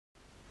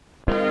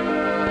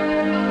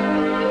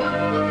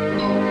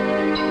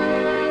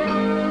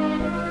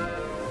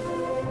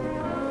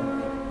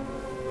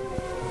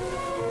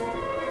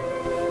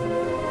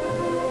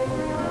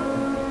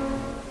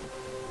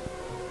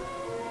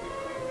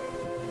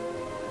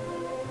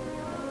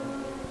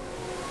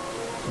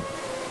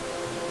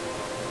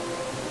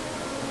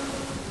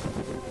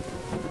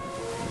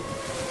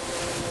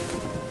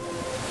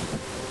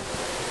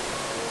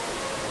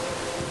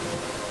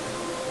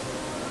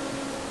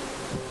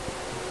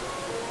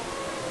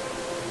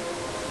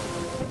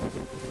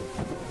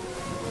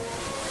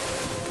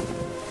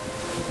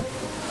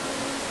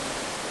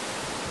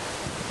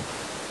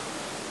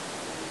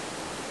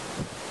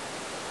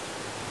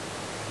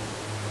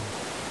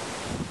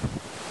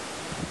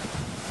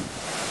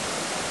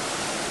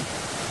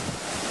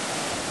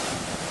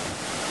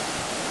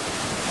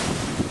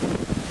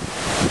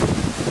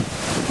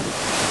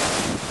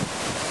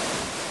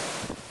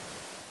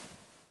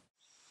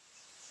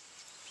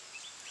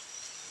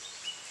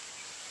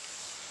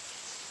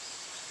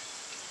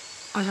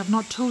I have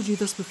not told you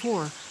this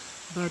before,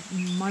 but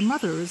my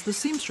mother is the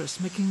seamstress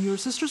making your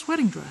sister's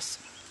wedding dress.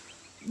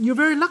 You're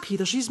very lucky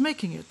that she's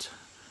making it.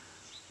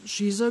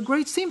 She's a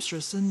great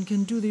seamstress and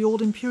can do the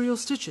old imperial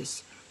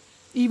stitches,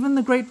 even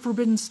the great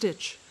forbidden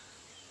stitch.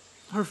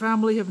 Her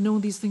family have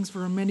known these things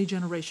for many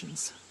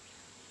generations.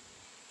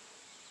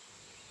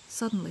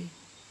 Suddenly,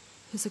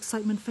 his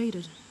excitement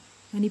faded,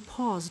 and he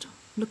paused,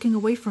 looking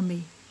away from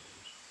me.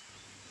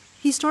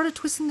 He started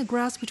twisting the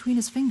grass between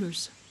his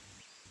fingers.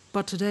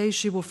 But today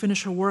she will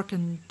finish her work,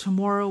 and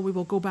tomorrow we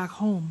will go back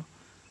home.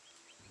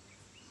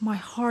 My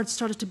heart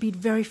started to beat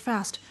very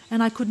fast,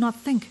 and I could not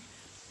think.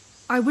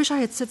 I wish I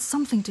had said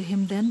something to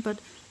him then, but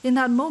in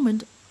that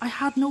moment I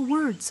had no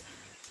words,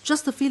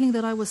 just the feeling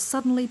that I was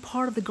suddenly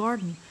part of the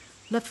garden,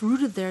 left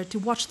rooted there to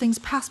watch things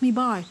pass me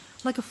by,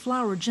 like a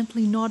flower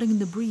gently nodding in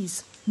the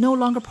breeze, no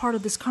longer part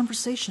of this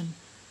conversation.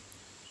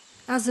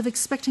 As if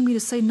expecting me to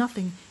say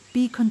nothing,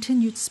 B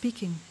continued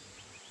speaking.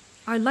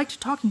 I liked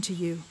talking to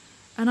you,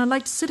 and I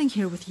liked sitting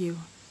here with you.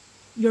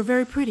 You're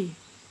very pretty.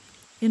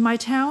 In my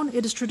town,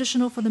 it is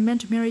traditional for the men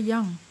to marry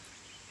young.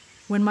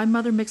 When my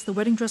mother makes the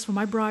wedding dress for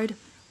my bride,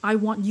 I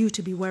want you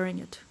to be wearing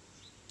it.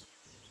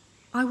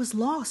 I was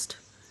lost,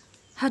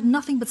 had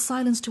nothing but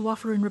silence to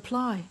offer in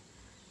reply.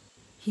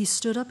 He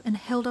stood up and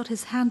held out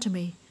his hand to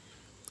me.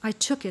 I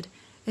took it,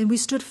 and we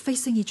stood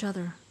facing each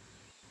other.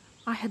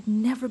 I had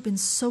never been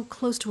so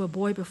close to a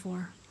boy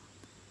before.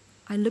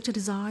 I looked at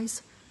his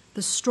eyes,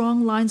 the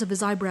strong lines of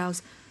his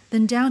eyebrows,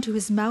 then down to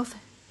his mouth,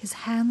 his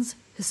hands,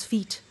 his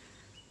feet.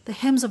 The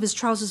hems of his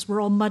trousers were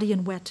all muddy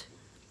and wet.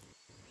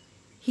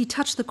 He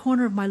touched the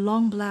corner of my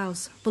long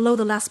blouse, below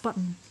the last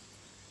button.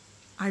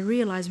 I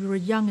realized we were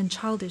young and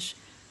childish,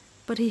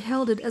 but he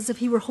held it as if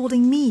he were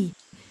holding me,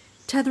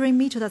 tethering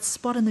me to that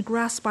spot in the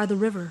grass by the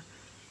river.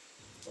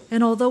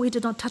 And although he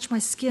did not touch my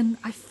skin,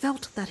 I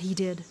felt that he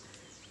did.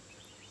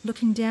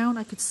 Looking down,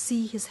 I could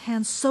see his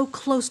hand so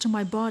close to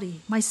my body,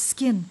 my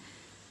skin.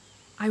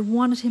 I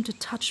wanted him to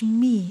touch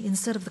me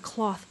instead of the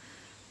cloth,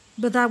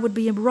 but that would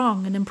be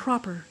wrong and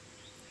improper.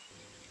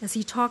 As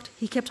he talked,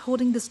 he kept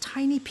holding this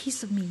tiny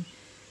piece of me,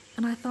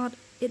 and I thought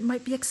it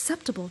might be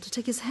acceptable to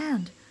take his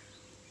hand.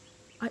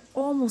 I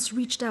almost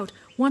reached out,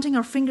 wanting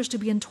our fingers to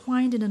be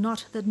entwined in a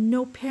knot that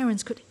no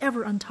parents could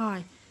ever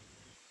untie.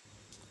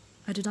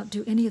 I did not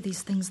do any of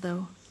these things,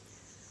 though.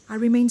 I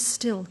remained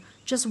still,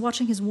 just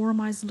watching his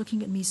warm eyes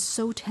looking at me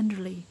so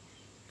tenderly.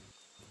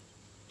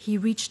 He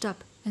reached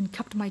up and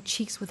cupped my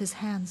cheeks with his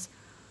hands.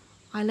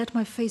 I let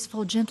my face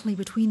fall gently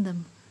between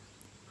them.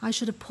 I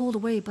should have pulled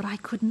away, but I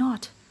could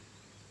not.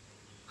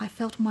 I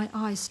felt my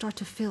eyes start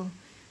to fill,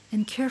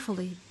 and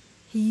carefully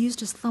he used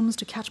his thumbs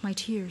to catch my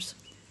tears.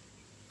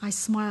 I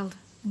smiled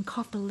and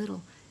coughed a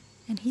little,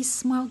 and he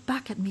smiled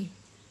back at me.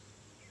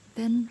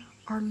 Then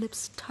our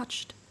lips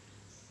touched.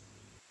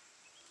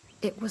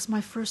 It was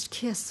my first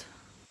kiss.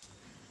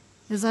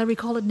 As I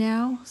recall it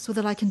now, so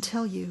that I can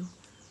tell you,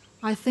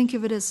 I think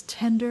of it as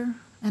tender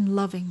and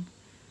loving.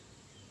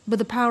 But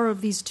the power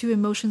of these two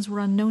emotions were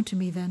unknown to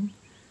me then.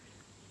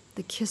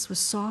 The kiss was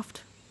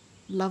soft,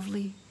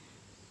 lovely,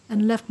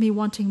 and left me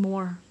wanting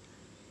more.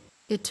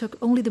 It took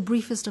only the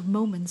briefest of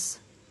moments,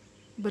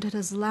 but it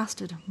has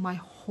lasted my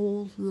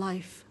whole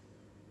life.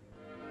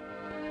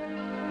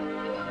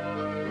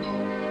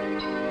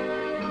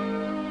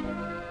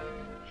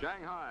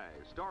 Shanghai,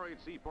 storied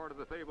seaport of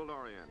the fabled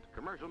Orient,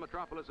 commercial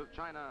metropolis of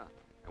China,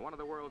 and one of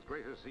the world's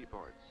greatest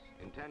seaports.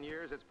 In 10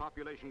 years, its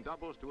population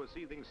doubles to a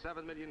seething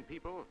 7 million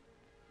people,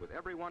 with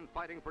everyone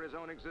fighting for his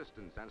own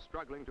existence and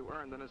struggling to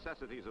earn the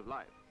necessities of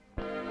life.